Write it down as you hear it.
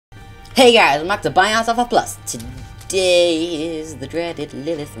Hey guys, welcome back to Buying Out Alpha Plus. Today is the dreaded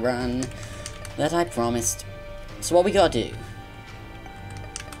Lilith run that I promised. So what we gotta do?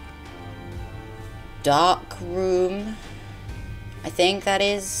 Dark room. I think that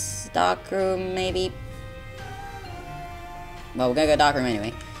is dark room, maybe. Well, we're gonna go dark room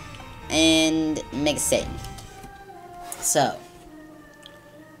anyway. And make a save. So,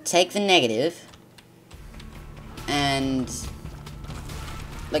 take the negative and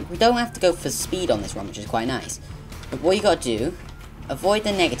like, we don't have to go for speed on this run, which is quite nice. But what you gotta do, avoid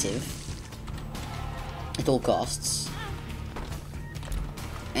the negative at all costs.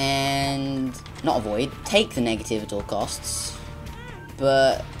 And not avoid, take the negative at all costs.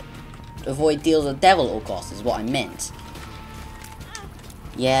 But avoid deals of devil at all costs is what I meant.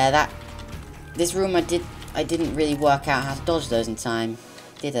 Yeah, this room I didn't really work out how to dodge those in time,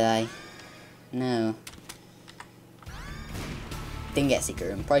 did I? No. Didn't get a secret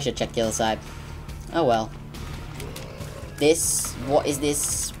room. Probably should check the other side. Oh well. What is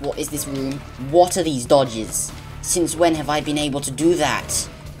this? What is this room? What are these dodges? Since when have I been able to do that?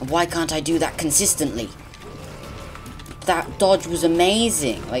 And why can't I do that consistently? That dodge was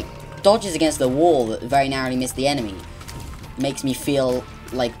amazing. Like, dodges against the wall that very narrowly missed the enemy makes me feel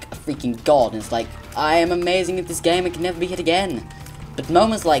like a freaking god. And it's like, I am amazing at this game, I can never be hit again. But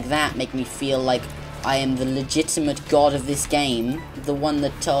moments like that make me feel like I am the legitimate god of this game, the one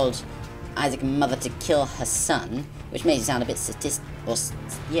that told Isaac's mother to kill her son, which makes it sound a bit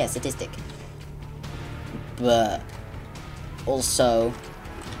sadistic. But also,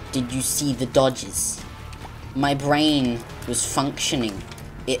 did you see the dodges? My brain was functioning.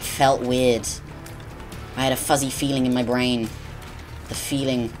 It felt weird. I had a fuzzy feeling in my brain. The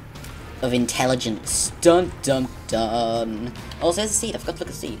feeling of intelligence. Dun dun dun. Oh, there's a seed. I forgot to look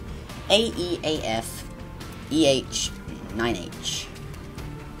at the seed. AEAF EH9H.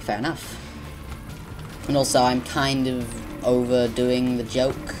 Fair enough. And also, I'm kind of overdoing the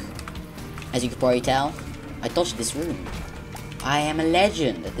joke. As you could probably tell, I dodged this room. I am a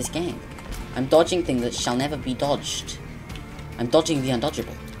legend at this game. I'm dodging things that shall never be dodged. I'm dodging the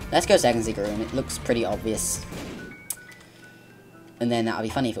undodgeable. Let's go second secret room. It looks pretty obvious. And then that would be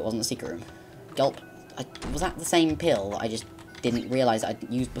funny if it wasn't the secret room. Gulp. Was that the same pill I just didn't realise I'd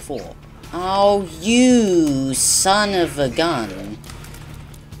used before? Oh, you son of a gun.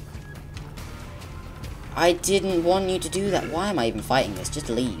 I didn't want you to do that. Why am I even fighting this? Just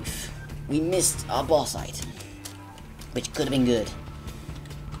leave. We missed our boss item, which could have been good.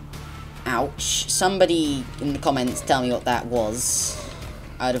 Ouch. Somebody in the comments tell me what that was.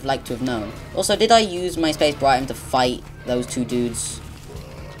 I'd have liked to have known. Also, did I use my space bar item to fight those two dudes?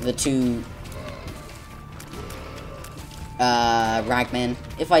 The two ragmen?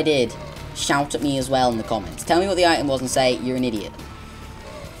 If I did, shout at me as well in the comments. Tell me what the item was and say, you're an idiot.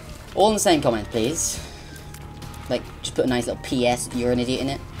 All in the same comment, please. Like, just put a nice little PS, you're an idiot in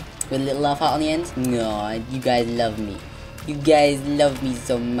it. With a little laugh heart on the end. No, you guys love me. You guys love me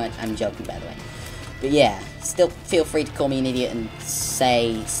so much. I'm joking, by the way. But yeah, still feel free to call me an idiot and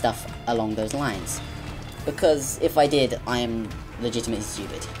say stuff along those lines. Because if I did, I am legitimately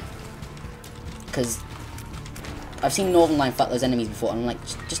stupid. Because I've seen Northern Line fuck those enemies before, and I'm like,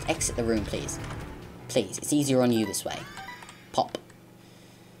 just exit the room, please. Please, it's easier on you this way. Pop.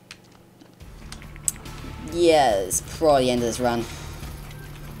 Yeah, it's probably the end of this run.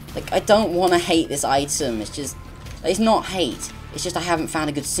 Like, I don't want to hate this item, it's just, it's not hate, it's just I haven't found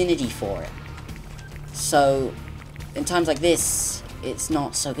a good synergy for it. So, in times like this, it's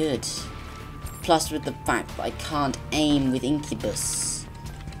not so good. Plus with the fact that I can't aim with Incubus.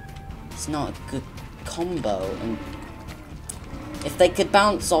 It's not a good combo, and if they could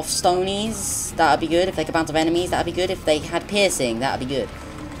bounce off stonies, that'd be good. If they could bounce off enemies, that'd be good. If they had piercing, that'd be good.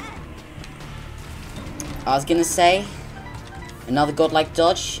 I was gonna say, another godlike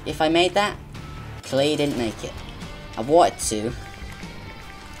dodge, if I made that. Clearly didn't make it. I wanted to,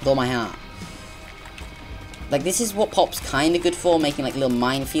 with all my heart. Like, this is what Pop's kind of good for, making like little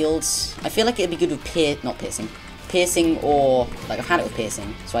minefields. I feel like it'd be good with not piercing. Piercing or, like, I've had it with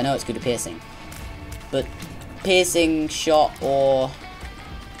piercing, so I know it's good with piercing. But piercing, shot, or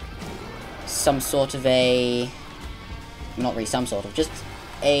some sort of a, not really some sort of, just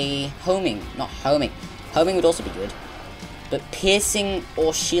a homing, not homing. Homing would also be good. But piercing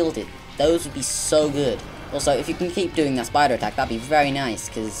or shielded, those would be so good. Also, if you can keep doing that spider attack, that'd be very nice,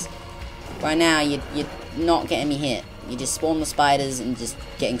 because right now, you're not getting me hit. You just spawn the spiders and just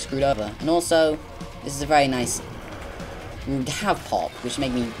getting screwed over. And also, this is a very nice room to have Pop, which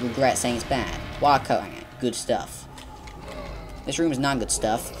made me regret saying it's bad. Wild coat hanger, good stuff. This room is not good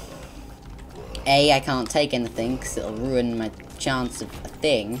stuff. A, I can't take anything, because it'll ruin my chance of a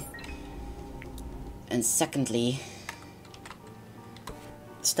thing. And secondly,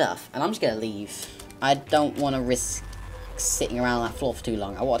 stuff. And I'm just gonna leave. I don't want to risk sitting around that floor for too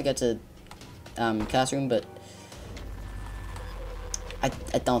long. I want to go to classroom, but I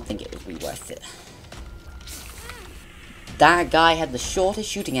don't think it would be worth it. That guy had the shortest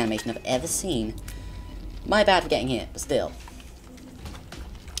shooting animation I've ever seen. My bad for getting hit, but still.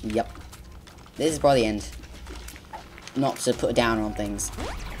 Yep. This is probably the end. Not to put a downer on things.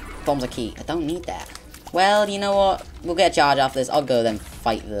 Bombs are key. I don't need that. Well, you know what? We'll get a charge after this. I'll go then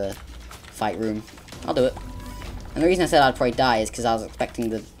fight the fight room. I'll do it. And the reason I said I'd probably die is because I was expecting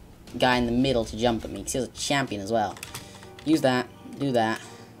the guy in the middle to jump at me, because he was a champion as well. Use that. Do that.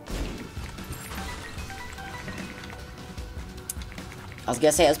 I was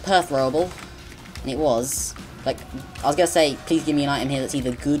gonna say it was preferable, and it was. Like, I was gonna say, please give me an item here that's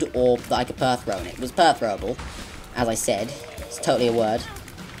either good or that I could perth throw in it. It was preferable, as I said. It's totally a word.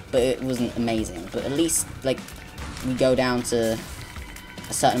 But it wasn't amazing. But at least, like, we go down to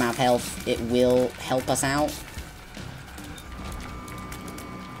a certain amount of health. It will help us out.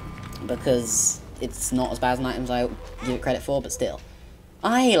 Because it's not as bad as an item as I give it credit for, but still.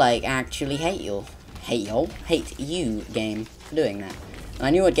 I, like, actually hate you. Hate you, game, for doing that. And I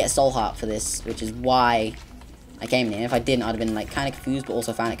knew I'd get a soul heart for this, which is why I came in here. If I didn't, I'd have been, like, kind of confused, but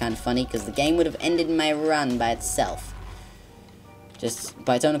also found it kind of funny, because the game would have ended my run by itself. Just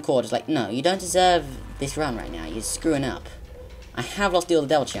by its own accord, it's like, no, you don't deserve this run right now. You're screwing up. I have lost the Deal the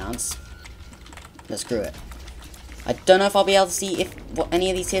Devil chance, but screw it. I don't know if I'll be able to see if any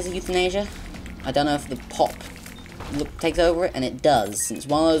of these tiers are euthanasia. I don't know if the pop takes over it, and it does. Since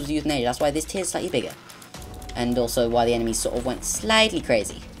one of those was euthanasia, that's why this tier is slightly bigger. And also why the enemies sort of went slightly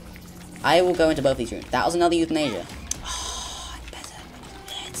crazy. I will go into both these rooms. That was another euthanasia. Oh, I'm better.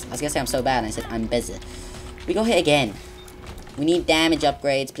 I was going to say I'm so bad, and I said I'm better. We go hit again. We need damage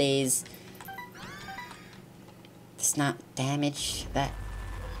upgrades, please. It's not damage. That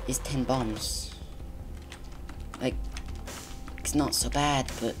is 10 bombs. Like, it's not so bad,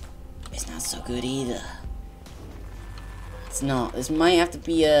 but it's not so good either. It's not. This might have to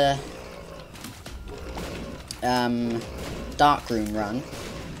be a dark room run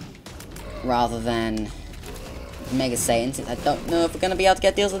rather than Mega Satan, since I don't know if we're gonna be able to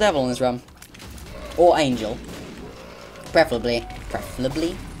get Deals of the Devil in this run. Or Angel. Preferably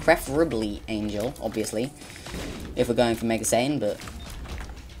Angel, obviously, if we're going for Mega Satan, but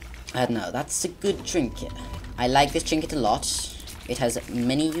I don't know. That's a good trinket. I like this trinket a lot. It has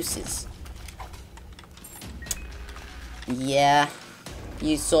many uses. Yeah,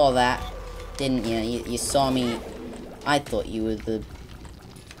 you saw that, didn't you? You saw me. I thought you were the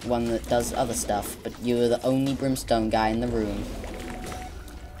one that does other stuff, but you were the only brimstone guy in the room.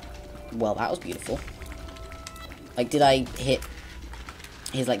 Well, that was beautiful. Like, did I hit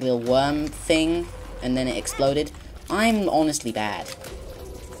his, like, little worm thing, and then it exploded? I'm honestly bad.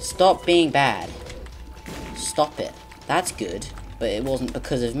 Stop being bad. Stop it. That's good, but it wasn't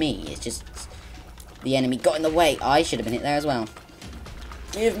because of me. It's just the enemy got in the way. I should have been hit there as well.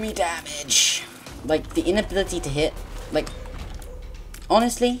 Give me damage. Like, the inability to hit, like,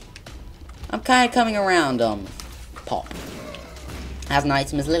 honestly, I'm kind of coming around on Pop as an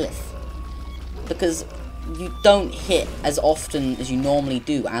item as Lilith. Because you don't hit as often as you normally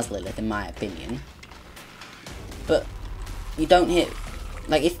do as Lilith, in my opinion. But you don't hit,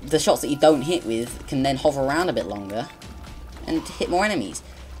 like, if the shots that you don't hit with can then hover around a bit longer and hit more enemies.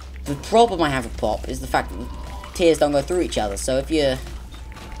 The problem I have with Pop is the fact that the tiers don't go through each other. So if you're...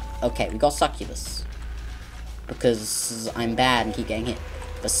 Okay, we got Succubus, because I'm bad and keep getting hit.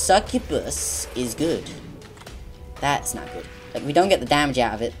 But Succubus is good. That's not good. Like, we don't get the damage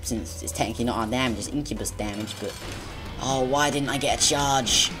out of it, since it's technically not our damage, it's Incubus damage, but... Oh, why didn't I get a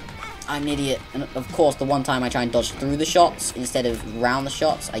charge? I'm an idiot. And of course, the one time I try and dodge through the shots, instead of round the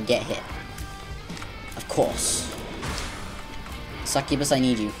shots, I get hit. Of course. Succubus, I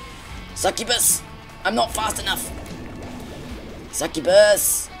need you. Succubus! I'm not fast enough!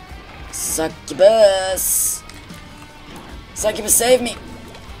 Succubus! Succubus! Succubus, save me!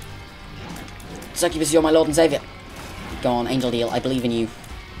 Succubus, you're my Lord and Savior. Go on, Angel Deal, I believe in you.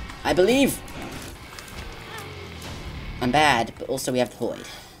 I believe! I'm bad, but also we have the Void.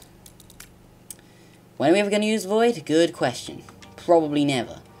 When are we ever going to use Void? Good question. Probably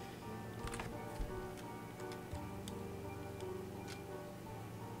never.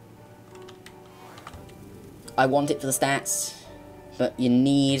 I want it for the stats, but you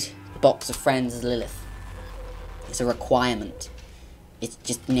need a box of friends as Lilith. It's a requirement. It's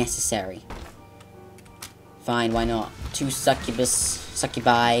just necessary. Fine, why not? 2 Succubus,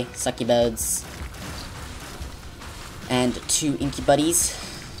 Succubi, Succubirds, and 2 Incubuddies.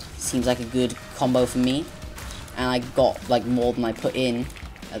 seems like a good combo for me. And I got like more than I put in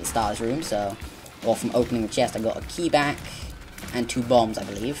at the start of this room, so, or from opening the chest, I got a key back and 2 bombs, I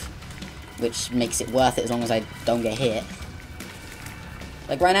believe, which makes it worth it as long as I don't get hit.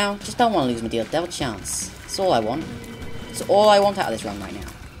 Like right now, just don't want to lose my deal. Devil chance. That's all I want. That's all I want out of this run right now.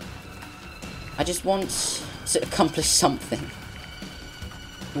 I just want to accomplish something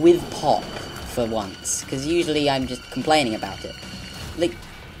with pop for once, because usually I'm just complaining about it. Like,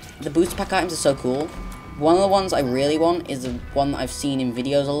 the booster pack items are so cool. One of the ones I really want is the one that I've seen in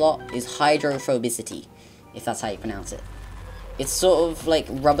videos a lot, is hydrophobicity, if that's how you pronounce it. It's sort of like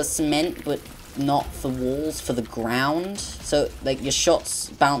rubber cement, but not for walls, for the ground. So, like, your shots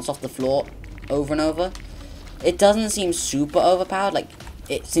bounce off the floor over and over. It doesn't seem super overpowered. Like,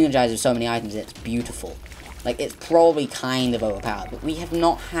 it synergizes with so many items, it's beautiful. Like, it's probably kind of overpowered, but we have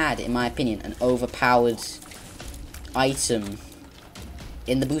not had, in my opinion, an overpowered item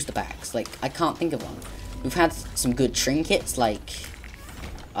in the booster packs. Like, I can't think of one. We've had some good trinkets, like,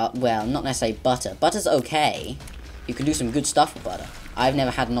 well, not necessarily butter. Butter's okay. You can do some good stuff with butter. I've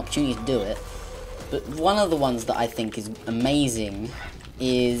never had an opportunity to do it. But one of the ones that I think is amazing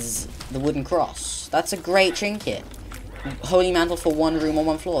is the wooden cross. That's a great trinket. Holy mantle for 1 room on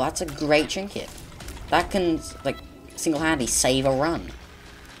 1 floor. That's a great trinket. That can, like, single-handedly save a run.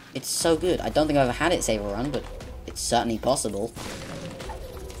 It's so good. I don't think I've ever had it save a run, but it's certainly possible.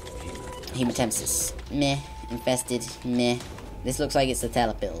 Hematemesis. Meh. Infested. Meh. This looks like it's the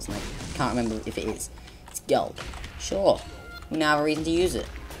telepills, and I can't remember if it is. It's gold. Sure. We now have a reason to use it.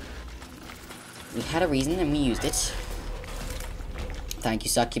 We had a reason, and we used it. Thank you,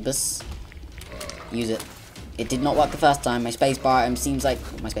 Succubus. Use it. It did not work the first time. My space bar seems like...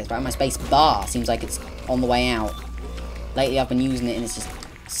 My space bar seems like it's on the way out. Lately, I've been using it, and it's just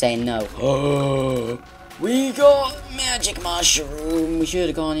saying no. Oh, we got magic mushroom. We should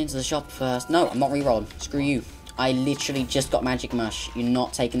have gone into the shop first. No, I'm not re-rolling. Screw you. I literally just got magic mush. You're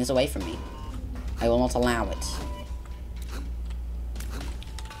not taking this away from me. I will not allow it.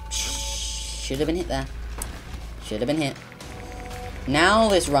 Should have been hit there. Should have been hit. Now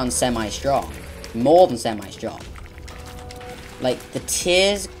this run's semi-strong. More than semi-strong. Like, the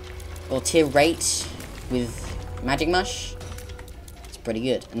tiers, or tier rate with magic mush, it's pretty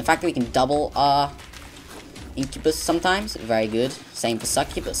good. And the fact that we can double our incubus sometimes, very good. Same for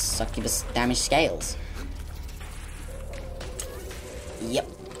succubus. Succubus damage scales. Yep.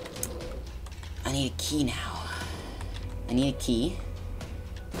 I need a key now. I need a key.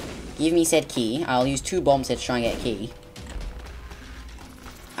 Give me said key. I'll use 2 bombs here to try and get a key.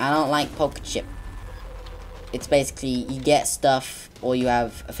 I don't like poker chip. It's basically, you get stuff, or you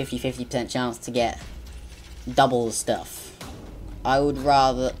have a 50-50% chance to get double the stuff. I would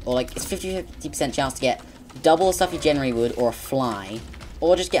rather, or like, it's 50-50% chance to get double the stuff you generally would, or a fly,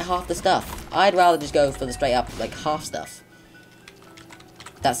 or just get half the stuff. I'd rather just go for the straight up, like, half stuff.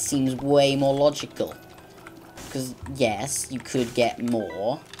 That seems way more logical. Because, yes, you could get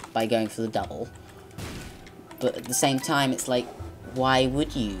more by going for the double. But at the same time, it's like, why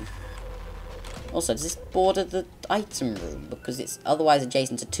would you? Also, does this border the item room? Because it's otherwise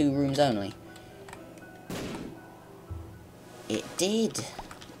adjacent to 2 rooms only. It did.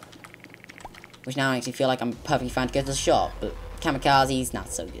 Which now makes me feel like I'm perfectly fine to go to the shop. But Kamikaze's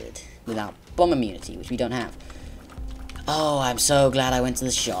not so good. Without bomb immunity, which we don't have. Oh, I'm so glad I went to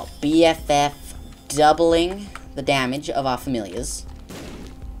the shop. BFF doubling the damage of our familiars.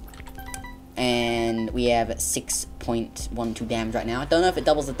 And we have 6.12 damage right now. I don't know if it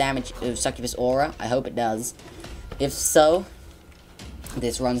doubles the damage of Succubus Aura. I hope it does. If so,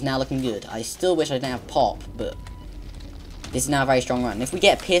 this run's now looking good. I still wish I didn't have pop, but this is now a very strong run. If we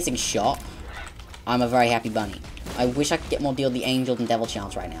get a piercing shot, I'm a very happy bunny. I wish I could get more deal the Angel than Devil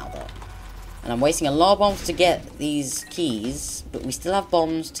Chance right now, though. And I'm wasting a lot of bombs to get these keys, but we still have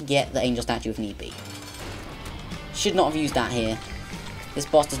bombs to get the Angel statue if need be. Should not have used that here. This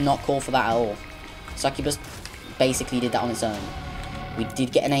boss does not call for that at all. Succubus basically did that on its own. We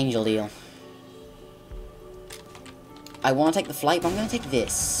did get an Angel deal. I want to take the flight, but I'm going to take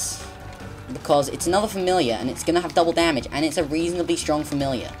this. Because it's another familiar, and it's going to have double damage, and it's a reasonably strong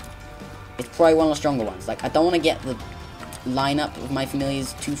familiar. It's probably one of the stronger ones. Like, I don't want to get the lineup of my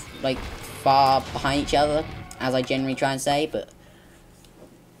familiars too, like, far behind each other, as I generally try and say, but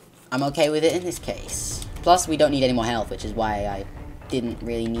I'm okay with it in this case. Plus, we don't need any more health, which is why I didn't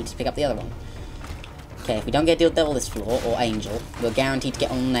really need to pick up the other one. Okay, if we don't get Deal Devil this floor, or Angel, we're guaranteed to get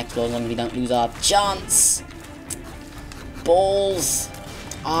on the next floor as long as we don't lose our chance. Balls.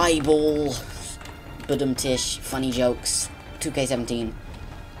 Eyeball. Budum-tish. Funny jokes. 2K17.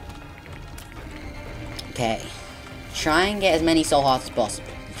 Okay. Try and get as many soul hearts as possible.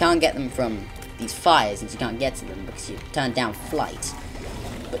 can't get them from these fires, since you can't get to them because you turned down flight.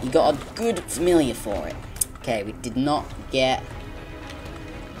 But you got a good familiar for it. Okay, we did not get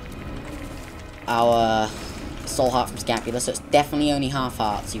our soul heart from Scapula, so it's definitely only half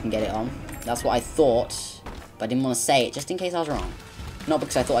hearts you can get it on. That's what I thought, but I didn't want to say it just in case I was wrong. Not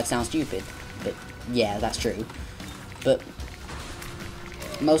because I thought I'd sound stupid, but yeah, that's true. But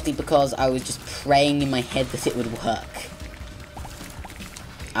mostly because I was just praying in my head that it would work.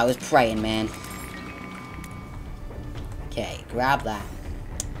 I was praying, man. Okay, grab that.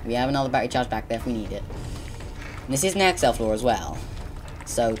 We have another battery charge back there if we need it. And this is an XL floor as well.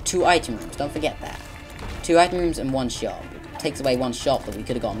 So, 2 item rooms, don't forget that. 2 item rooms and 1 shop. It takes away 1 shop that we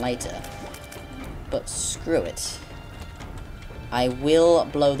could have gotten later. But screw it. I will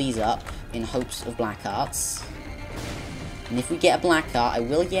blow these up in hopes of black hearts. And if we get a black heart, I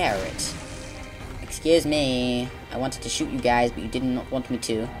will yare it. Excuse me. I wanted to shoot you guys, but you did not want me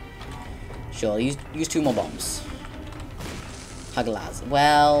to. Sure, use 2 more bombs. Hugglers.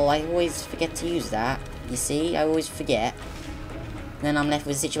 Well, I always forget to use that. You see, I always forget. Then I'm left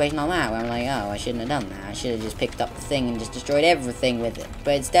with a situation like that, where I'm like, oh, I shouldn't have done that. I should have just picked up the thing and just destroyed everything with it.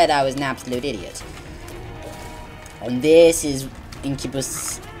 But instead, I was an absolute idiot. And this is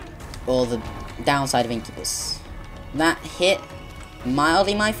Incubus, or the downside of Incubus. That hit,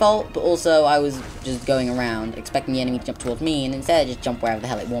 mildly my fault, but also I was just going around, expecting the enemy to jump towards me, and instead just jump wherever the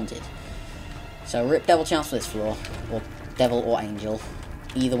hell it wanted. So rip devil chance for this floor, or devil or angel.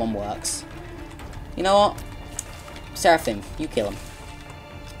 Either one works. You know what? Seraphim, you kill him.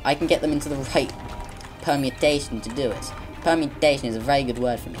 I can get them into the right permutation to do it. Permutation is a very good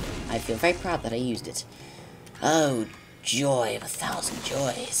word for me. I feel very proud that I used it. Oh, joy of 1,000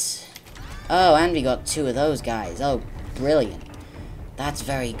 joys. Oh, and we got 2 of those guys. Oh, brilliant. That's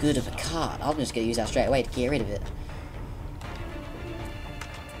very good of a card. I'm just going to use that straight away to get rid of it.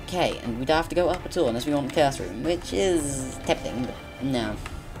 Okay, and we don't have to go up at all unless we want the curse room, which is tempting, but no.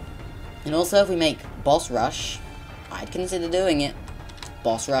 And also, if we make boss rush, I'd consider doing it.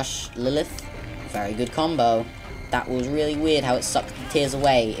 Boss rush Lilith, very good combo. That was really weird how it sucked the tears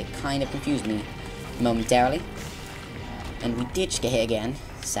away. It kind of confused me momentarily. And we did just get hit again,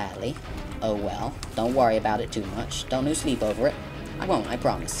 sadly. Oh well, don't worry about it too much. Don't lose sleep over it. I won't, I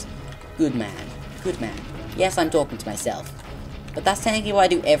promise. Good man, good man. Yes, I'm talking to myself. But that's technically what I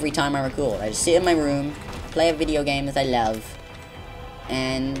do every time I record. I just sit in my room, play a video game that I love,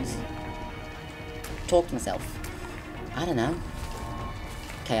 and talk to myself. I don't know.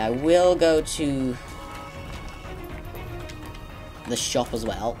 Okay, I will go to the shop as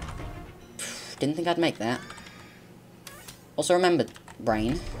well. Didn't think I'd make that. Also remember,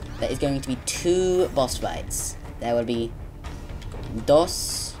 brain, there is going to be 2 boss fights. There will be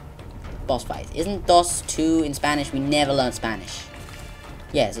dos boss fights. Isn't dos 2 in Spanish? We never learned Spanish.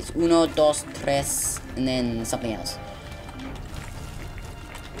 Yes, it's uno, dos, tres, and then something else.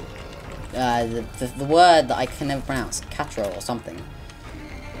 The word that I can never pronounce. Catro or something.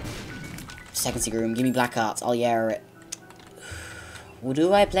 Second secret room, give me black hearts, I'll yare it. Well,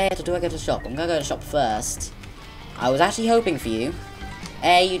 do I play it or do I go to the shop? I'm gonna go to the shop first. I was actually hoping for you.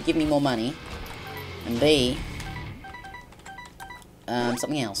 A, you'd give me more money. And B,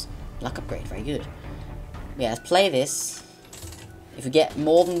 something else. Luck upgrade, very good. Yeah, let's play this. If we get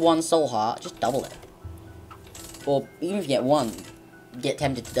more than 1 soul heart, just double it. Or even if you get 1, get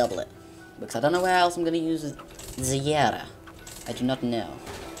tempted to double it. Because I don't know where else I'm going to use the Yara. I do not know.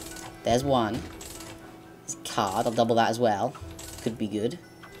 There's 1. There's a card, I'll double that as well. Could be good.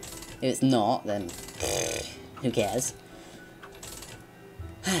 If it's not, then who cares?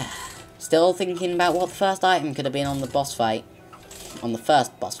 Still thinking about what the first item could have been on the boss fight. On the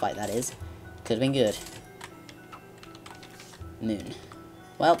first boss fight, that is. Could have been good. Moon.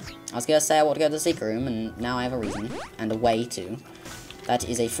 Well, I was going to say I want to go to the secret room, and now I have a reason, and a way to. That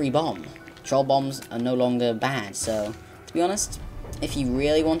is a free bomb. Troll bombs are no longer bad, so, to be honest, if you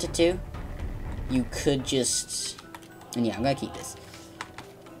really wanted to, you could just... And yeah, I'm going to keep this.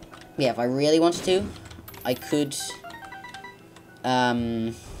 Yeah, if I really wanted to, I could...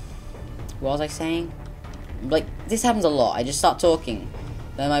 What was I saying? Like, this happens a lot. I just start talking,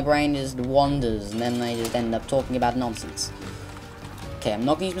 then my brain just wanders, and then I just end up talking about nonsense. Okay, I'm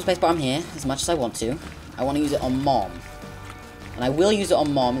not going to use my spacebar here as much as I want to. I want to use it on Mom. And I will use it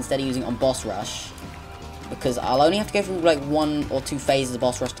on Mom instead of using it on Boss Rush. Because I'll only have to go through like 1 or 2 phases of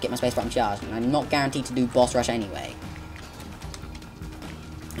Boss Rush to get my spacebar charged. And I'm not guaranteed to do Boss Rush anyway.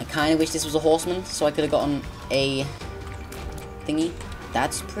 I kind of wish this was a Horseman, so I could have gotten a thingy.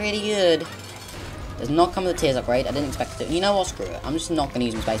 That's pretty good. Does not come with a Tears upgrade. I didn't expect it to. You know what? Screw it. I'm just not going to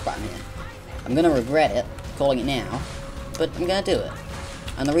use my spacebar in here. I'm going to regret it, calling it now. But I'm going to do it.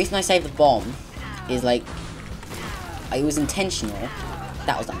 And the reason I saved the bomb is, like, it was intentional.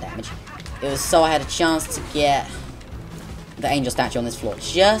 That was done damage. It was so I had a chance to get the angel statue on this floor,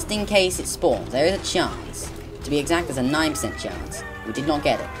 just in case it spawns. There is a chance. To be exact, there's a 9% chance. We did not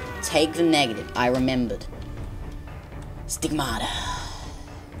get it. Take the negative. I remembered. Stigmata.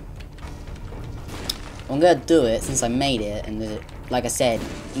 I'm gonna do it since I made it, and like I said,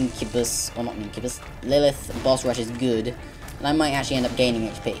 Incubus, or not Incubus, Lilith boss rush is good, and I might actually end up gaining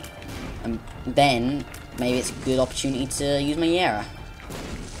HP. And then, maybe it's a good opportunity to use my Yera.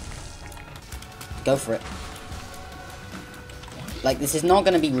 Go for it. Like, this is not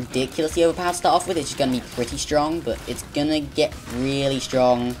going to be ridiculously overpowered to start off with, it's just going to be pretty strong, but it's going to get really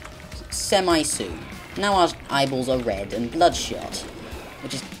strong semi-soon. Now our eyeballs are red and bloodshot,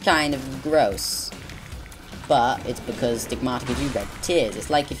 which is kind of gross. But it's because Stigmata gives you red tears. It's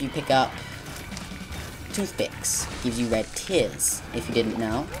like if you pick up toothpicks, gives you red tears, if you didn't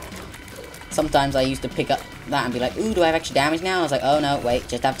know. Sometimes I used to pick up that and be like, ooh, do I have extra damage now? I was like, oh no, wait,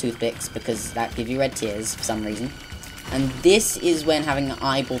 just have toothpicks, because that gives you red tears for some reason. And this is when having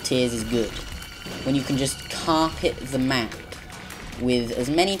eyeball tears is good. When you can just carpet the map with as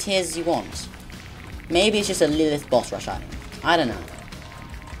many tears as you want. Maybe it's just a Lilith boss rush item. I don't know.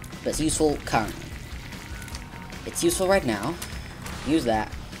 But it's useful currently. It's useful right now. Use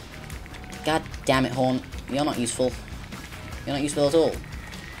that. God damn it, Horn. You're not useful. You're not useful at all.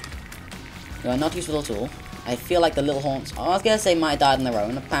 You are not useful at all. I feel like the little Haunts... I was going to say might have died on their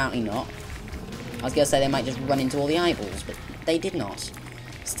own. Apparently not. I was going to say they might just run into all the eyeballs, but they did not.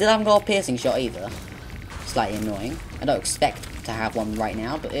 Still haven't got a piercing shot either. Slightly annoying. I don't expect to have one right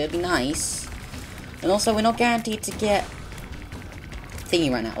now, but it would be nice. And also, we're not guaranteed to get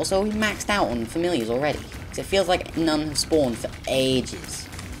thingy right now. Also, we maxed out on familiars already. Because it feels like none have spawned for ages.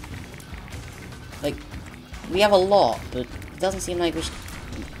 Like, we have a lot, but it doesn't seem like we should...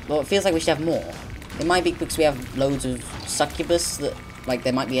 Well, it feels like we should have more. It might be because we have loads of succubus that, like,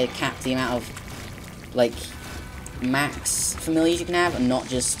 there might be a cap to the amount of, like, max familiars you can have, and not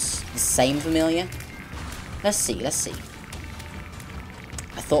just the same familiar. Let's see, let's see.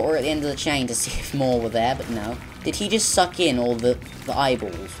 I thought we were at the end of the chain to see if more were there, but no. Did he just suck in all the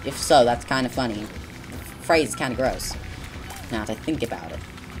eyeballs? If so, that's kind of funny. The phrase is kind of gross. Now that I think about it.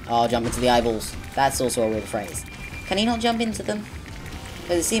 Oh, jump into the eyeballs. That's also a weird phrase. Can he not jump into them?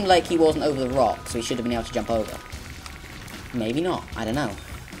 Because it seemed like he wasn't over the rock, so he should have been able to jump over. Maybe not. I don't know.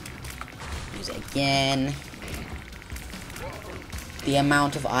 Use it again. The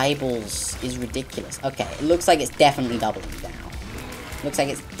amount of eyeballs is ridiculous. Okay, it looks like it's definitely doubling now. Looks like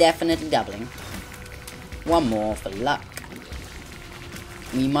it's definitely doubling. One more for luck.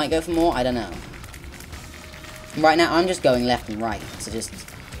 We might go for more, I don't know. Right now, I'm just going left and right to just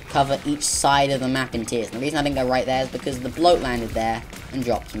cover each side of the map in tiers. And the reason I didn't go right there is because the bloat landed there and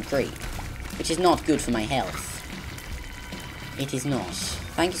dropped some creep, which is not good for my health. It is not.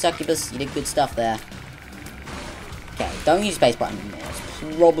 Thank you, Succubus. You did good stuff there. Okay, don't use spacebar anymore.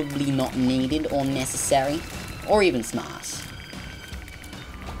 It's probably not needed or necessary, or even smart,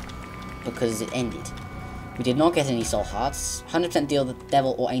 because it ended. We did not get any soul hearts. 100% deal the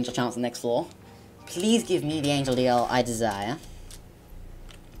devil or angel chance on the next floor. Please give me the angel deal I desire.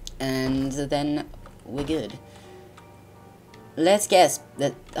 And then we're good. Let's get...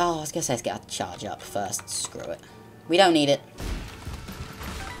 I was gonna say let's get our charge up first. Screw it. We don't need it.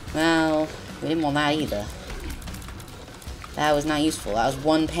 Well, we didn't want that either. That was not useful. That was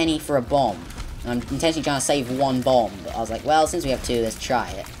 1 penny for a bomb. And I'm intentionally trying to save 1 bomb, but I was like, well, since we have 2, let's try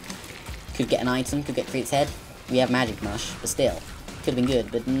it. Could get an item, could get Creep's head. We have Magic Mush, but still. Could have been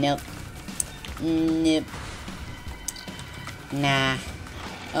good, but nope. Nope. Nah.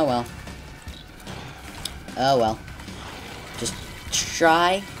 Oh well. Oh well. Just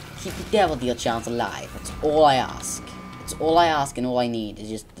try, keep the devil deal chance alive. That's all I ask. That's all I ask and all I need is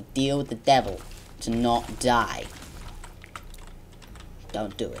just to deal with the devil to not die.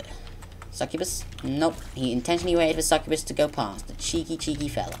 Don't do it. Succubus? Nope. He intentionally waited for Succubus to go past. A cheeky, cheeky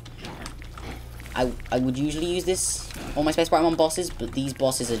fella. I would usually use this on my spacebar on bosses, but these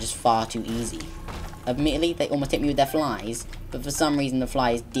bosses are just far too easy. Admittedly, they almost hit me with their flies, but for some reason the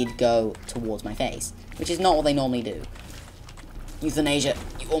flies did go towards my face, which is not what they normally do. Euthanasia,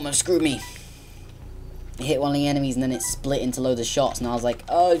 you almost screwed me. It hit one of the enemies and then it split into loads of shots, and I was like,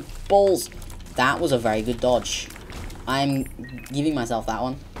 oh, balls. That was a very good dodge. I'm giving myself that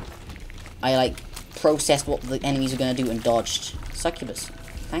one. I, like, processed what the enemies were going to do and dodged. Succubus,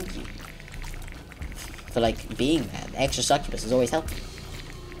 thank you. For, like, being there. The extra Succubus is always helpful.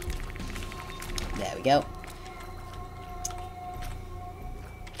 There we go.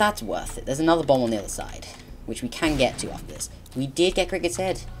 That's worth it. There's another bomb on the other side, which we can get to after this. We did get Cricket's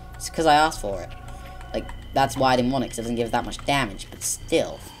head. It's because I asked for it. Like, that's why I didn't want it, because it doesn't give that much damage. But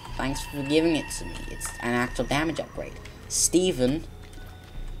still, thanks for giving it to me. It's an actual damage upgrade. Steven,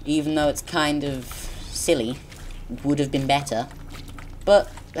 even though it's kind of silly, would have been better.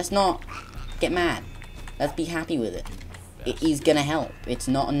 But let's not get mad. Let's be happy with it. It is gonna help. It's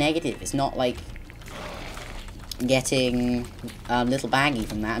not a negative. It's not like getting a little baggy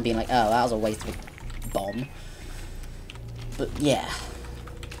from that and being like, oh, that was a waste of a bomb. But yeah,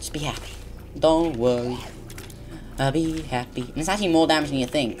 just be happy. Don't worry. Be happy. And it's actually more damage than you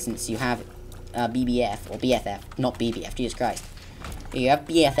think, since you have BBF, or BFF, not BBF, Jesus Christ. You have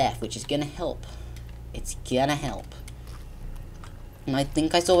BFF, which is gonna help. It's gonna help. And I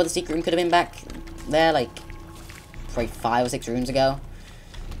think I saw where the secret room could have been back there, like, probably 5 or 6 rooms ago.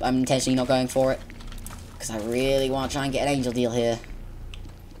 But I'm intentionally not going for it, because I really want to try and get an angel deal here.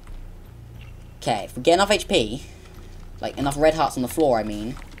 Okay, if we get enough HP, like enough red hearts on the floor, I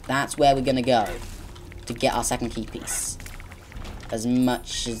mean, that's where we're gonna go to get our second key piece. As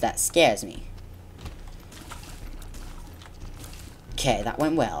much as that scares me. Okay, that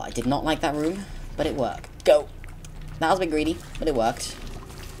went well. I did not like that room, but it worked. Go! That was a bit greedy, but it worked.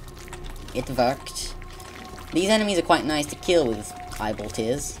 It worked. These enemies are quite nice to kill with eyeball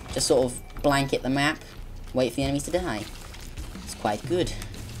tears. Just sort of blanket the map, wait for the enemies to die. It's quite good.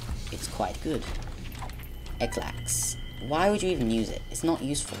 It's quite good. Eclax. Why would you even use it? It's not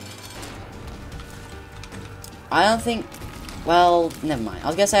useful. I don't think... Well, never mind. I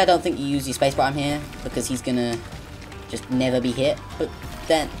was gonna say I don't think you use your space item here, because he's gonna just never be hit. But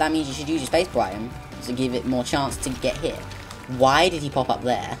then that means you should use your space item to give it more chance to get hit. Why did he pop up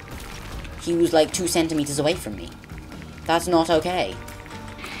there? He was like 2 centimeters away from me. That's not okay.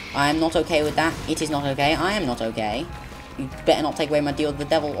 I am not okay with that. It is not okay. I am not okay. You better not take away my deal with the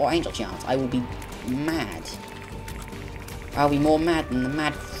devil or angel chance. I will be mad. I'll be more mad than the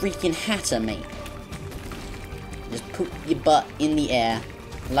mad freaking hatter, mate. Just put your butt in the air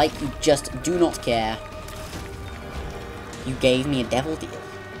like you just do not care. You gave me a devil deal.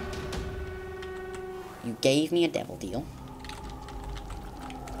 You gave me a devil deal.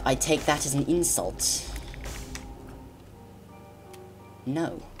 I take that as an insult.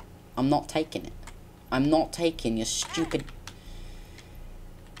 No. I'm not taking it. I'm not taking your stupid...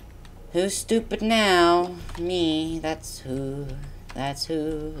 Who's stupid now? Me. That's who. That's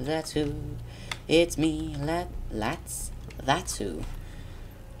who. That's who. It's me. That's who.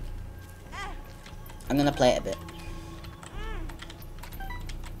 I'm gonna play it a bit.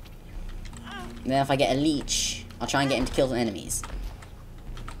 And then if I get a leech, I'll try and get him to kill some enemies.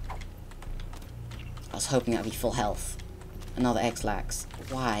 I was hoping that'd be full health. Another X-Lax.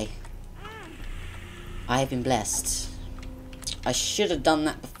 Why? I have been blessed. I should have done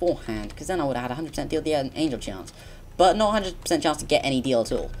that beforehand, because then I would have had 100% deal the angel chance. But not 100% chance to get any deal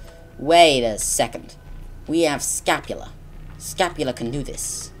at all. Wait a second. We have Scapula. Scapula can do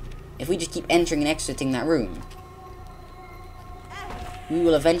this. If we just keep entering and exiting that room, we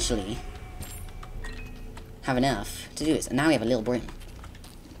will eventually have enough to do this. And now we have a little brim.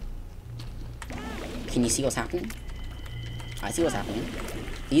 Can you see what's happening? I see what's happening.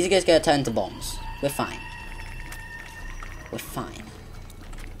 These are just going to turn into bombs. We're fine. We're fine.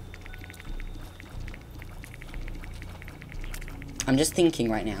 I'm just thinking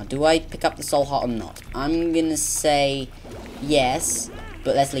right now. Do I pick up the soul heart or not? I'm going to say yes,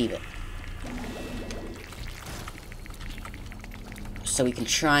 but let's leave it. So we can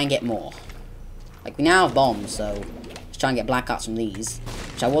try and get more. Like, we now have bombs, so let's try and get black hearts from these.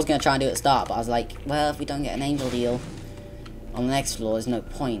 Which I was going to try and do at the start, but I was like, well, if we don't get an angel deal on the next floor, there's no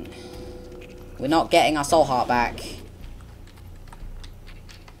point. We're not getting our soul heart back.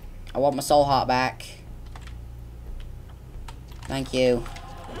 I want my soul heart back. Thank you.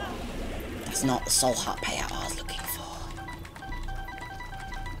 That's not the soul heart payout I was looking for.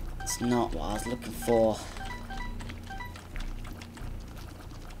 It's not what I was looking for.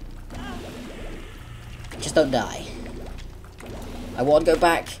 Just don't die. I want to go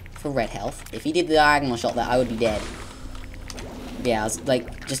back for red health. If he did the diagonal shot there, I would be dead. Yeah, I was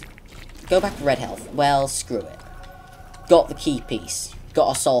like, just go back for red health. Well, screw it. Got the key piece.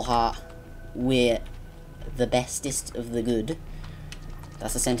 Got a soul heart. We're the bestest of the good.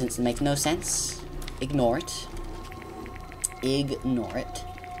 That's a sentence that makes no sense. Ignore it. Ignore it.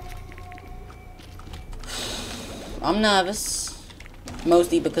 I'm nervous.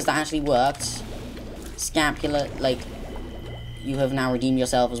 Mostly because that actually worked. Scapula, like, you have now redeemed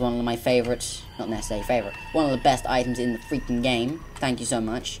yourself as one of my favourite, not necessarily favourite, one of the best items in the freaking game. Thank you so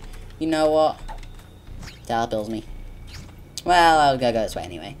much. You know what? That bills me. Well, I'll go this way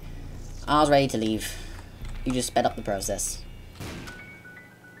anyway. I was ready to leave. You just sped up the process.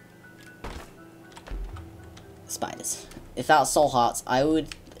 spiders. If that was soul hearts, I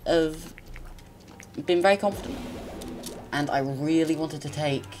would have been very confident. And I really wanted to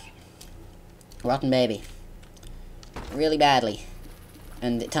take Rotten Baby. Really badly.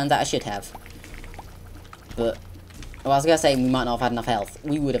 And it turns out I should have. But, well, I was going to say we might not have had enough health.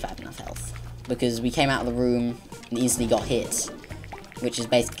 We would have had enough health. Because we came out of the room and instantly got hit. Which is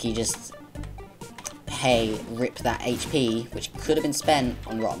basically just, hey, rip that HP, which could have been spent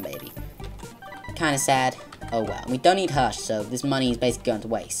on Rotten Baby. Kind of sad. Oh well. We don't need Hush, so this money is basically going to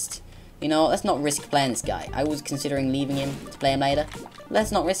waste. You know, let's not risk playing this guy. I was considering leaving him to play him later.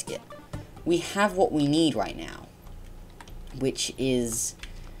 Let's not risk it. We have what we need right now. Which is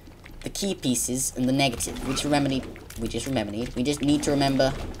the key pieces and the negative. We just need to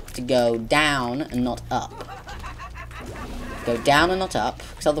remember to go down and not up. Go down and not up,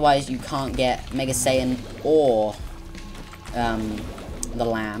 because otherwise you can't get Mega Saiyan or the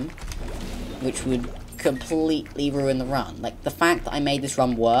Lamb, which would completely ruin the run. Like, the fact that I made this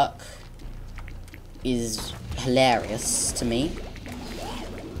run work is hilarious to me.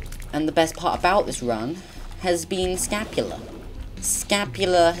 And the best part about this run has been Scapula.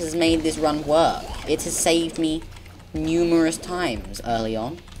 Scapula has made this run work. It has saved me numerous times early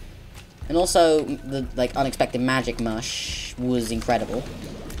on. And also, the like unexpected magic mush was incredible,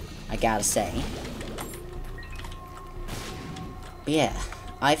 I gotta say. But yeah,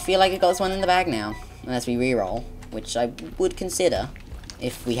 I feel like I got this one in the bag now, unless we reroll, which I would consider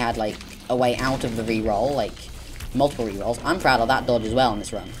if we had like a way out of the reroll, like multiple rerolls. I'm proud of that dodge as well in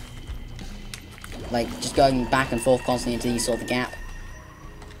this run. Like, just going back and forth constantly until you saw the gap.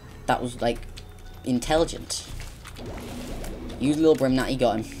 That was like intelligent. Use Lil Brimnat, you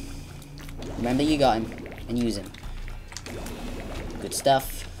got him. Remember, you got him, and use him. Good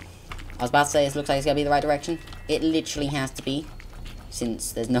stuff. I was about to say, this looks like it's going to be the right direction. It literally has to be,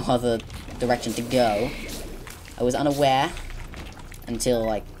 since there's no other direction to go. I was unaware until,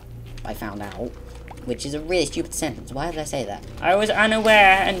 like, I found out, which is a really stupid sentence. Why did I say that? I was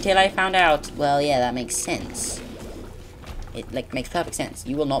unaware until I found out. Well, yeah, that makes sense. It, like, makes perfect sense.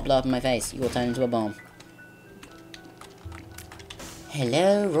 You will not blow up in my face. You will turn into a bomb.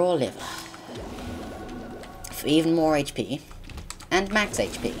 Hello, raw liver. For even more HP. And max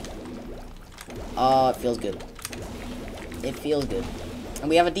HP. Oh, it feels good. It feels good. And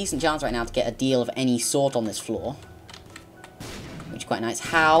we have a decent chance right now to get a deal of any sort on this floor. Which is quite nice.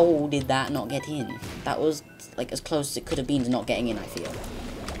 How did that not get in? That was, like, as close as it could have been to not getting in, I feel.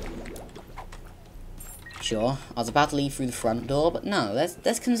 Sure, I was about to leave through the front door, but no,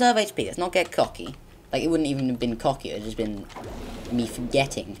 let's conserve HP. Let's not get cocky. Like, it wouldn't even have been cocky. It would have just been me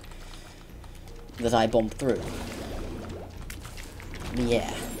forgetting that I bombed through. But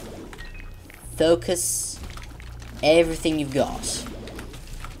yeah. Focus everything you've got.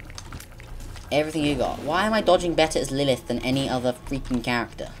 Everything you got. Why am I dodging better as Lilith than any other freaking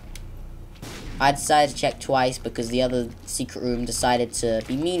character? I decided to check twice because the other secret room decided to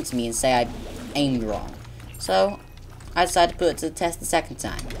be mean to me and say I aimed wrong. So, I decided to put it to the test the second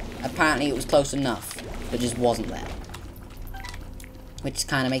time. Apparently it was close enough, but just wasn't there. Which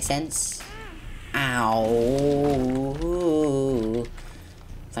kind of makes sense. Ow.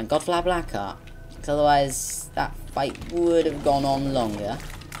 Thank God for that black heart. Because otherwise, that fight would have gone on longer.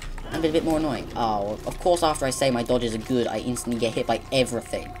 And been a bit more annoying. Oh, of course after I say my dodges are good, I instantly get hit by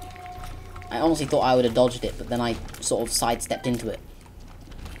everything. I honestly thought I would have dodged it, but then I sort of sidestepped into it.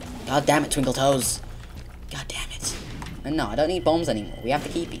 God damn it, Twinkle Toes. God damn it. And no, I don't need bombs anymore. We have the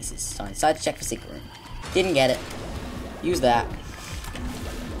key pieces. So I decided to check for secret room. Didn't get it. Use that.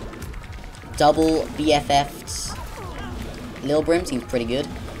 Double BFF'd. Lil Brim seems pretty good.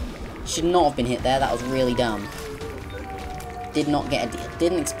 Should not have been hit there. That was really dumb. Did not get a deal.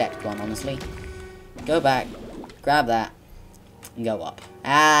 Didn't expect one, honestly. Go back. Grab that. And go up.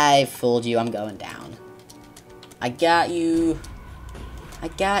 I fooled you. I'm going down. I got you. I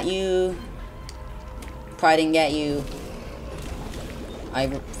got you. Probably didn't get you. I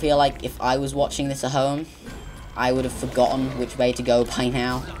feel like if I was watching this at home, I would have forgotten which way to go by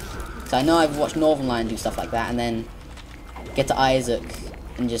now. So I know I've watched Northern Lion do stuff like that, and then get to Isaac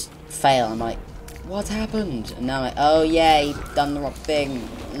and just fail. I'm like, what's happened? And now I'm like, oh yeah, he done the wrong thing.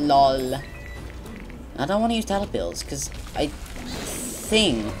 Lol. I don't want to use telepills, because I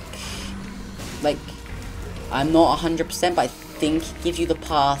think, like, I'm not 100%, but I think it gives you the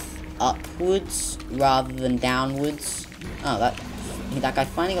path upwards rather than downwards. Oh, that guy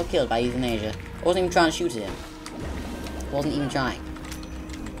finally got killed by euthanasia. I wasn't even trying to shoot at him. Wasn't even trying.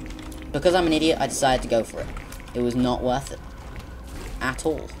 Because I'm an idiot, I decided to go for it. It was not worth it. At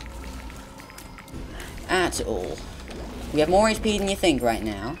all. At all. We have more HP than you think right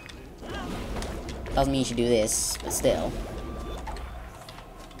now. Doesn't mean you should do this, but still.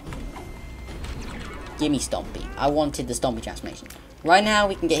 Gimme Stompy. I wanted the Stompy transformation. Right now,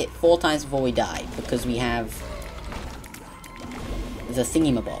 we can get hit 4 times before we die, because we have the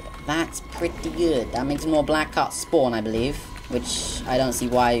Thingy-mabob. That's pretty good. That makes more Black Cart spawn, I believe, which I don't see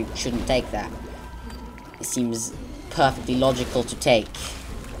why you shouldn't take that. It seems perfectly logical to take.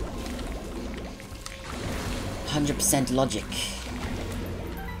 100% logic.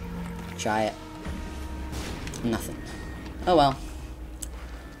 Try it. Nothing. Oh well.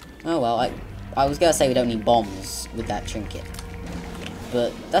 Oh well, I was gonna say we don't need bombs with that trinket.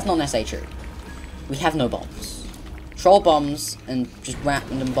 But that's not necessarily true. We have no bombs. Troll bombs and just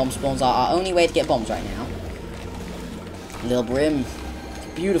random bomb spawns are our only way to get bombs right now. Lil Brim.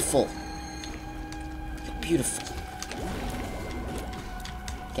 Beautiful. Beautiful.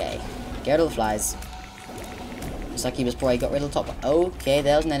 Okay. Get rid of the flies. Looks like he was probably got rid of the top one. Okay,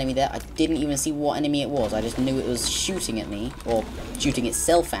 there was an enemy there. I didn't even see what enemy it was. I just knew it was shooting at me. Or shooting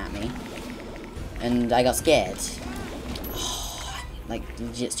itself at me. And I got scared. Oh, like,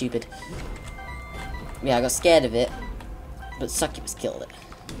 legit stupid. Yeah, I got scared of it. But Succubus killed it.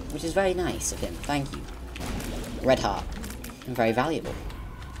 Which is very nice of him. Thank you. Red heart. And very valuable.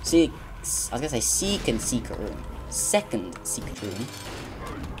 See, I was gonna say second secret room. Second secret room.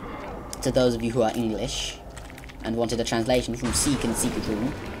 To those of you who are English and wanted a translation from second secret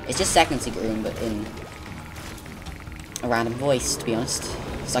room. It's just second secret room, but in a random voice, to be honest.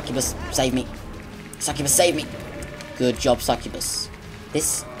 Succubus, save me. Succubus, save me. Good job, Succubus.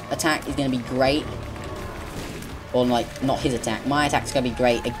 This attack is going to be great. Or, like, not his attack. My attack is going to be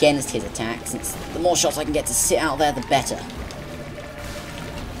great against his attack, since the more shots I can get to sit out there, the better.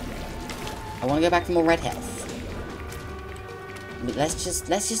 I want to go back for more red health. But let's just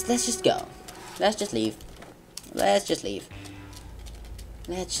go. Let's just leave. Let's just leave.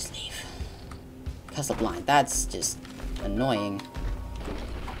 Let's just leave. Castle blind. That's just annoying.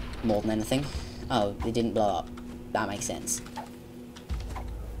 More than anything. Oh, it didn't blow up. That makes sense.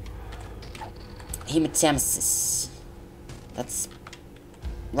 Hematemesis. That's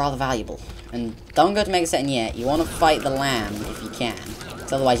rather valuable. And don't go to Mega Setting yet. You want to fight the lamb if you can.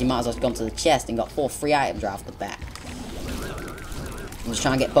 Because otherwise you might as well have gone to the chest and got 4 free items right off the bat. I'm just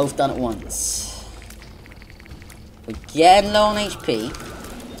trying to get both done at once. We're getting low on HP.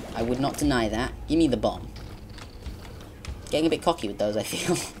 I would not deny that. Give me the bomb. Getting a bit cocky with those, I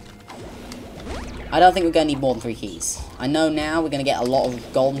feel. I don't think we're going to need more than 3 keys. I know now we're going to get a lot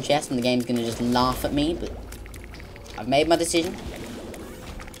of golden chests and the game's going to just laugh at me, but I've made my decision.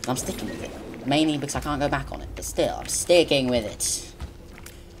 I'm sticking with it. Mainly because I can't go back on it, but still, I'm sticking with it.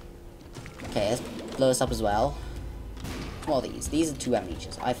 Okay, let's blow this up as well. What are these? These are 2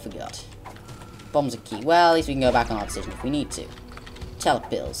 amnesias. I forgot. Bombs are key. Well, at least we can go back on our decision if we need to.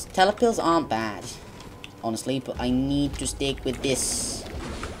 Telepills. Telepills aren't bad, honestly, but I need to stick with this.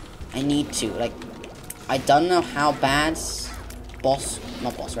 I need to. Like, I don't know how bad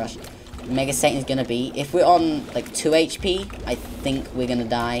not boss rush, Mega Satan is gonna be. If we're on, like, 2 HP, I think we're gonna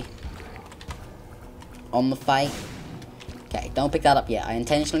die on the fight. Okay, don't pick that up yet. I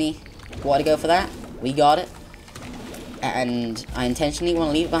intentionally wanted to go for that. We got it. And I intentionally want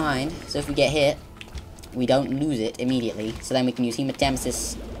to leave it behind, so if we get hit, we don't lose it immediately, so then we can use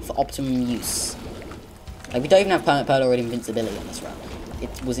Hematemesis for optimum use. Like, we don't even have Permanent Polo or Invincibility on this run. It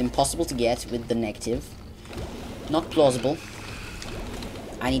was impossible to get with the negative. Not plausible.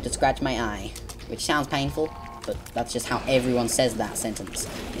 I need to scratch my eye, which sounds painful, but that's just how everyone says that sentence.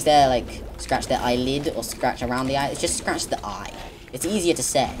 Instead of, like, scratch their eyelid or scratch around the eye, it's just scratch the eye. It's easier to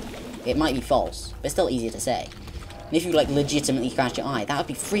say. It might be false, but it's still easier to say. And if you, like, legitimately scratch your eye, that would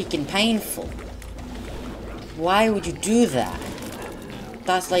be freaking painful. Why would you do that?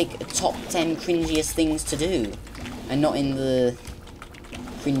 That's, like, a top 10 cringiest things to do. And not in the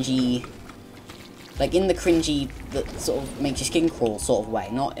cringy... Like, in the cringy that sort of makes your skin crawl sort of way.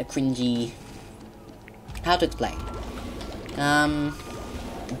 Not a cringy... How to explain?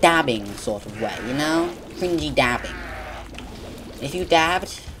 Dabbing sort of way, you know? Cringy dabbing. If you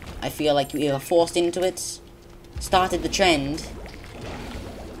dabbed, I feel like you either forced into it, started the trend,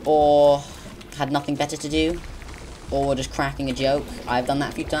 or had nothing better to do, or were just cracking a joke. I've done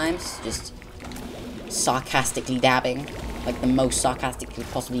that a few times, just sarcastically dabbing, like the most sarcastic it could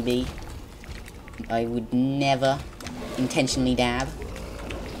possibly be. I would never intentionally dab.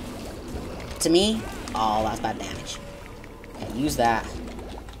 To me, oh, that's bad damage. Okay, use that,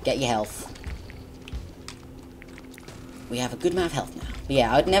 get your health. We have a good amount of health now. But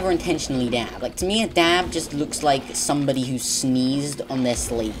yeah, I would never intentionally dab. Like, to me, a dab just looks like somebody who sneezed on their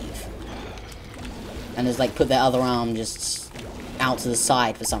sleeve. And has, like, put their other arm just out to the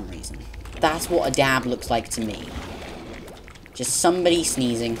side for some reason. That's what a dab looks like to me. Just somebody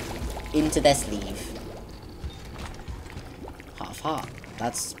sneezing into their sleeve. Half heart.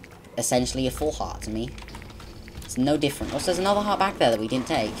 That's essentially a full heart to me. It's no different. Also, there's another heart back there that we didn't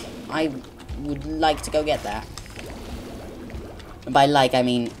take. I would like to go get that. And by like, I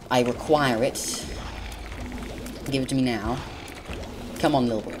mean I require it. Give it to me now. Come on,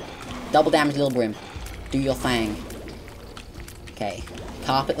 Little Brim. Double damage, Little Brim. Do your thing. Okay.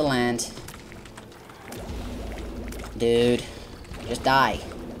 Carpet the land. Dude. Just die.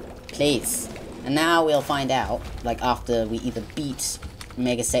 Please. And now we'll find out, like, after we either beat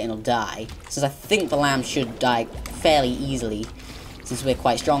Mega Satan or die. Since I think the lamb should die fairly easily, since we're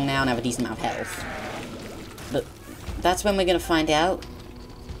quite strong now and have a decent amount of health. But that's when we're going to find out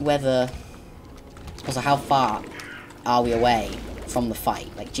whether... Also, how far are we away from the fight?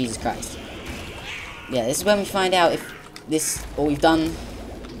 Like, Jesus Christ. Yeah, this is when we find out if this, or we've done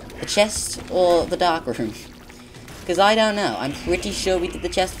the chest or the dark room. Because I don't know. I'm pretty sure we did the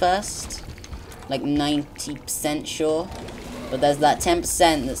chest first. Like, 90% sure. But there's that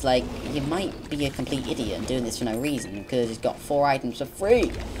 10% that's like, you might be a complete idiot and doing this for no reason, because it's got 4 items for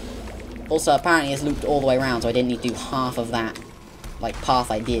free. Also, apparently it's looped all the way around, so I didn't need to do half of that, like, path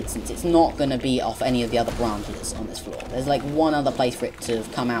I did, since it's not going to be off any of the other branches on this floor. There's, like, one other place for it to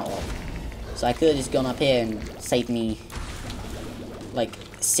have come out of. So I could have just gone up here and saved me, like,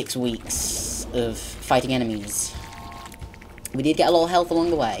 6 weeks of fighting enemies. We did get a lot of health along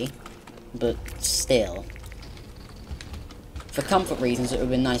the way, but still. For comfort reasons, it would have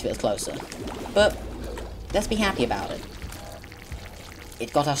been nice if it was closer. But, let's be happy about it.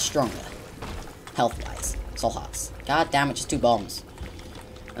 It got us stronger. Health-wise. Soul hearts. God damn it, just 2 bombs.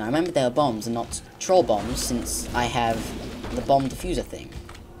 And I remember they were bombs and not troll bombs, since I have the bomb diffuser thing.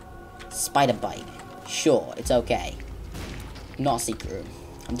 Spider bite. Sure, it's okay. Not a secret room.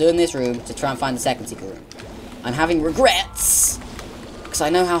 I'm doing this room to try and find the second secret room. I'm having regrets! Because I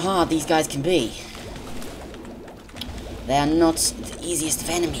know how hard these guys can be. They are not the easiest of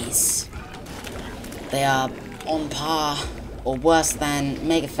enemies. They are on par or worse than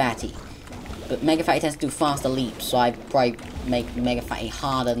Mega Fatty. But Mega Fatty tends to do faster leaps, so I probably make Mega Fatty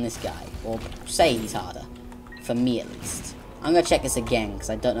harder than this guy. Or say he's harder. For me, at least. I'm going to check this again, because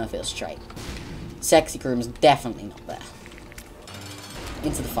I don't know if it was straight. Sexy room is definitely not there.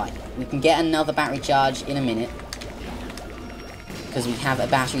 Into the fight. We can get another battery charge in a minute. Because we have a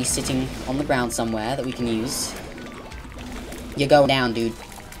battery sitting on the ground somewhere that we can use. You're going down, dude.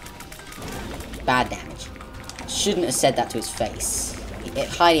 Bad damage. Shouldn't have said that to his face. It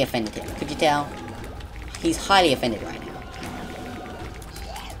highly offended him. Could you tell? He's highly offended right now.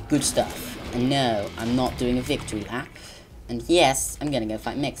 Good stuff. And no, I'm not doing a victory lap. And yes, I'm gonna go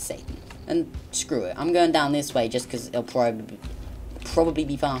fight Mega Satan. And screw it. I'm going down this way just because it'll probably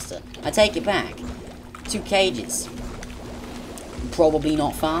be faster. I take it back. 2 cages. Probably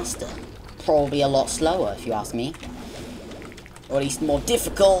not faster. Probably a lot slower, if you ask me. Or at least more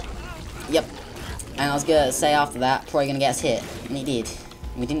difficult. Yep. And I was gonna say after that, probably gonna get us hit. And he did.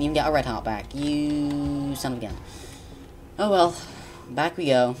 We didn't even get our red heart back. You son of a gun. Oh well. Back we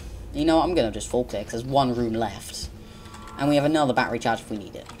go. You know what, I'm gonna just full click. There's 1 room left. And we have another battery charge if we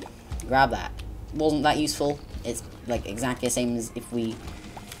need it. Grab that. Wasn't that useful? It's like exactly the same as if we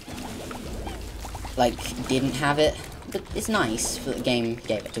like didn't have it. But it's nice that the game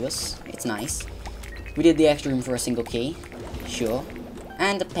gave it to us. It's nice. We did the extra room for a single key. Sure.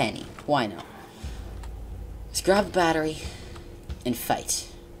 And a penny. Why not? Let's grab the battery and fight.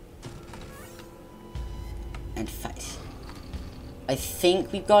 And fight. I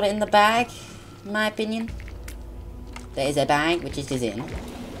think we've got it in the bag, in my opinion. There is a bag, which it is in.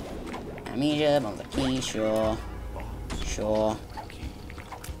 Amnesia, bomb the key, sure. Sure.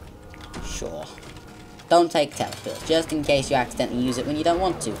 Sure. Don't take telepills, just in case you accidentally use it when you don't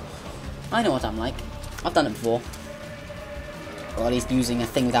want to. I know what I'm like. I've done it before. Or at least using a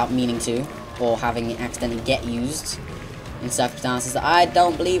thing without meaning to. Or having it accidentally get used. In circumstances that I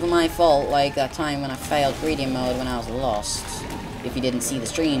don't believe are my fault. Like that time when I failed gradient mode when I was lost. If you didn't see the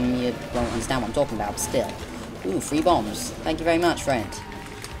stream, you won't understand what I'm talking about, but still. Ooh, 3 bombs. Thank you very much, friend.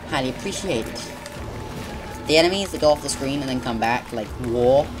 Highly appreciated. The enemies that go off the screen and then come back, like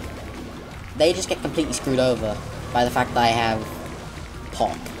War, they just get completely screwed over by the fact that I have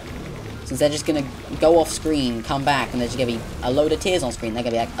Pop. Since they're just gonna go off screen, come back, and there's just gonna be a load of tears on screen, they're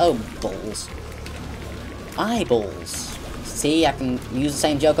gonna be like, oh, balls. Eyeballs. See, I can use the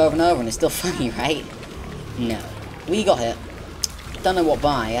same joke over and over and it's still funny, right? No. We got hit. Don't know what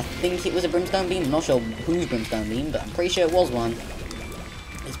by. I think it was a brimstone beam. I'm not sure whose brimstone beam, but I'm pretty sure it was one.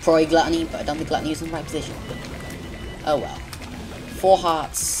 It's probably gluttony, but I don't think gluttony is in the right position. But, oh well. 4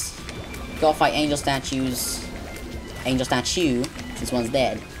 hearts. Gotta fight angel statues. Angel statue, since one's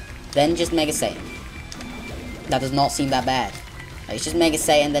dead. Then just Mega Satan. That does not seem that bad. Like, it's just Mega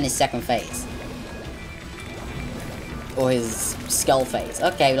Satan, then his second phase. Or his skull phase.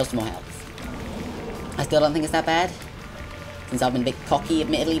 Okay, we lost more health. I still don't think it's that bad. Since I've been a bit cocky,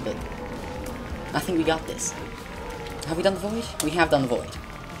 admittedly, but I think we got this. Have we done the void? We have done the void.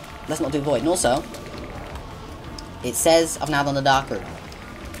 Let's not do the void. And also, it says I've now done the dark room.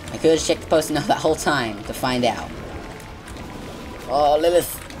 I could have checked the post-it note that whole time to find out. Oh,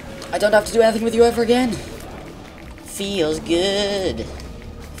 Lilith. I don't have to do anything with you ever again. Feels good.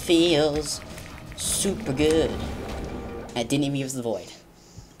 Feels super good. I didn't even give us the void.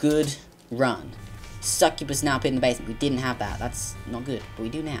 Good run. Succubus now put in the basement. We didn't have that. That's not good. But we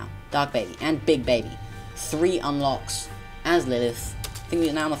do now. Dark Baby and Big Baby. 3 unlocks as Lilith. I think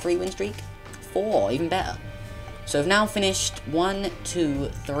we're now on a 3-win streak. 4, even better. So we've now finished 1, 2,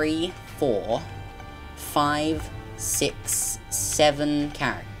 3, 4, 5, 6, 7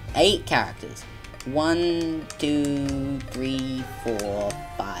 characters. 8 characters. 1, 2, 3, 4,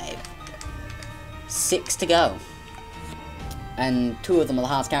 5. 6 to go. And 2 of them are the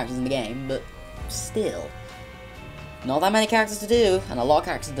hardest characters in the game, but still. Not that many characters to do, and a lot of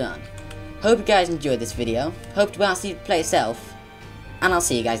characters done. Hope you guys enjoyed this video. Hope to see you play yourself. And I'll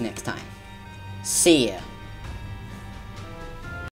see you guys next time. See ya.